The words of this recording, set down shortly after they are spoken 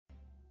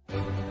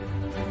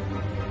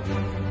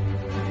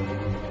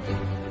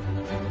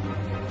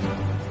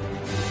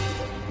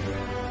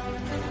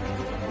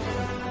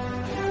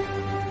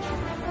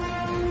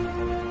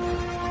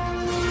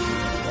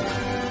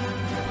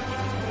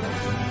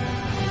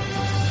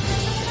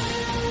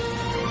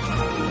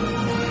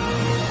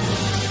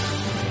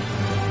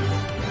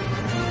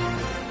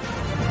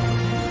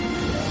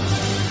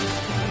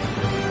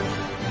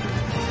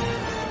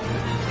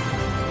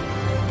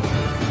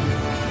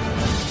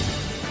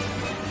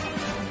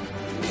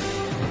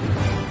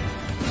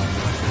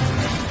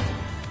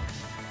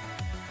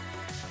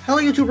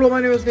Hello YouTube world, my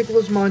name is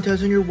Nicholas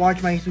Montez and you're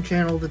watching my YouTube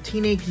channel, The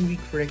Teenage Movie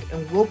Critic,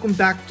 and welcome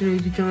back to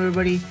the YouTube channel,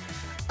 everybody.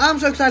 I'm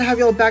so excited to have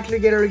y'all back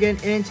together again,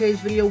 and in today's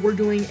video, we're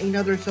doing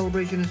another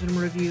Celebration of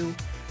Cinema review,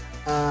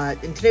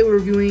 and today we're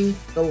reviewing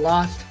The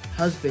Lost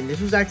Husband. This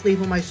was actually a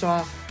film I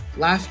saw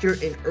last year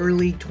in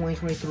early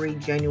 2023,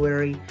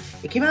 January.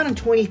 It came out in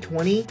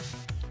 2020,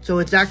 so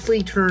it's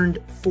actually turned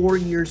 4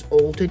 years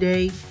old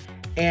today,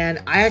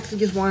 and I actually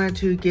just wanted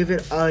to give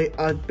it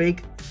a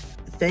big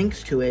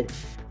thanks to it.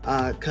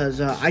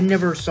 Because I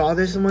never saw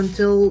this one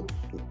until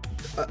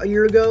a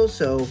year ago,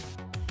 so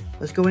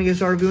let's go and get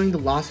started reviewing The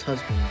Lost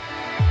Husband.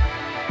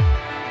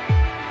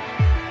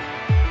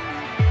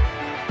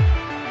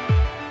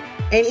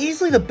 And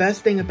easily the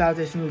best thing about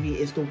this movie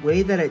is the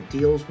way that it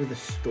deals with the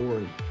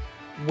story,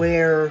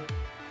 where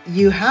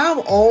you have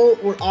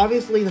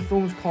obviously the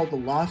film is called The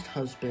Lost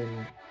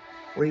Husband,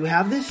 where you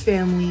have this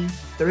family,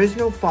 there is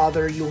no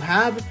father, you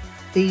have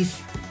this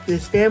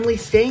family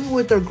staying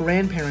with their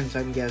grandparents,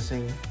 I'm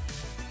guessing.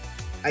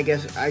 I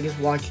guess I just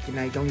watched it and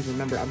I don't even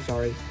remember, I'm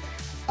sorry.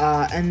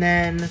 And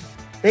then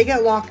they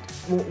get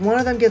one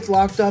of them gets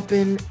locked up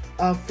in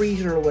a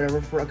freezer or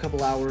whatever for a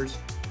couple hours.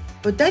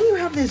 But then you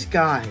have this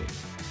guy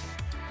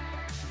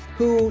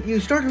who you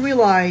start to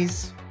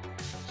realize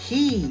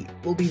he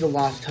will be the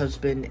lost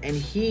husband and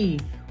he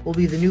will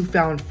be the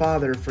newfound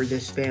father for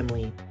this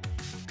family.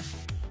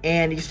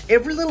 And just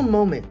every little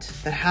moment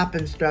that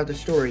happens throughout the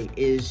story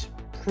is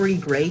pretty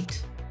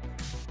great.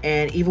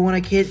 And even when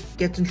a kid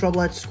gets in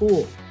trouble at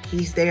school,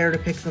 he's there to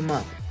pick them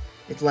up.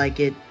 It's like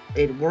it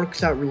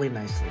works out really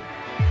nicely.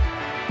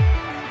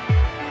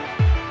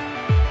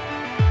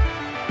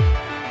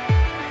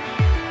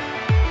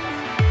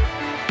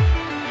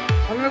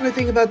 Another good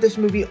thing about this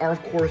movie are,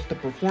 of course, the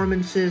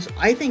performances.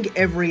 I think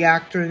every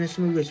actor in this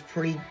movie is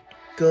pretty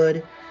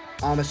good,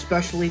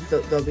 especially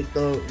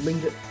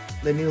the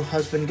new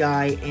husband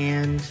guy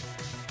and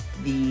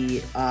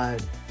the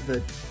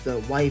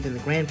wife and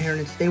the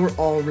grandparents. They were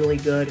all really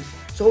good.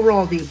 So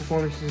overall, the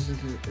performances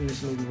in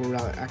this movie were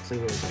actually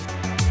really good.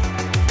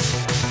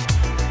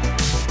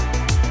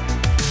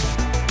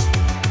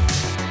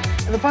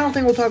 And the final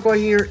thing we'll talk about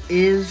here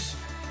is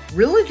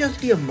really just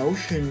the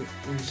emotions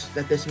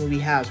that this movie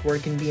has, where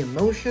it can be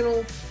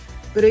emotional,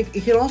 but it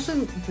can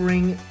also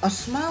bring a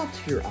smile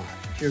to your eye,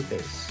 to your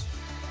face.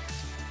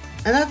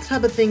 And that's the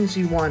type of things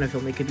you want in a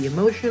film. It could be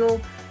emotional,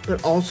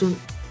 but also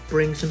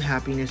bring some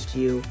happiness to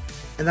you.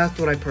 And that's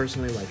what I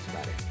personally liked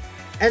about it.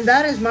 And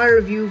that is my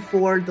review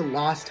for The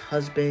Lost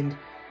Husband.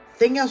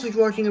 Thank you guys for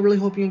watching. I really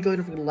hope you enjoyed.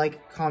 Don't forget to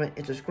like, comment,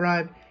 and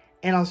subscribe.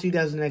 And I'll see you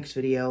guys in the next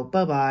video.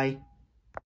 Bye-bye.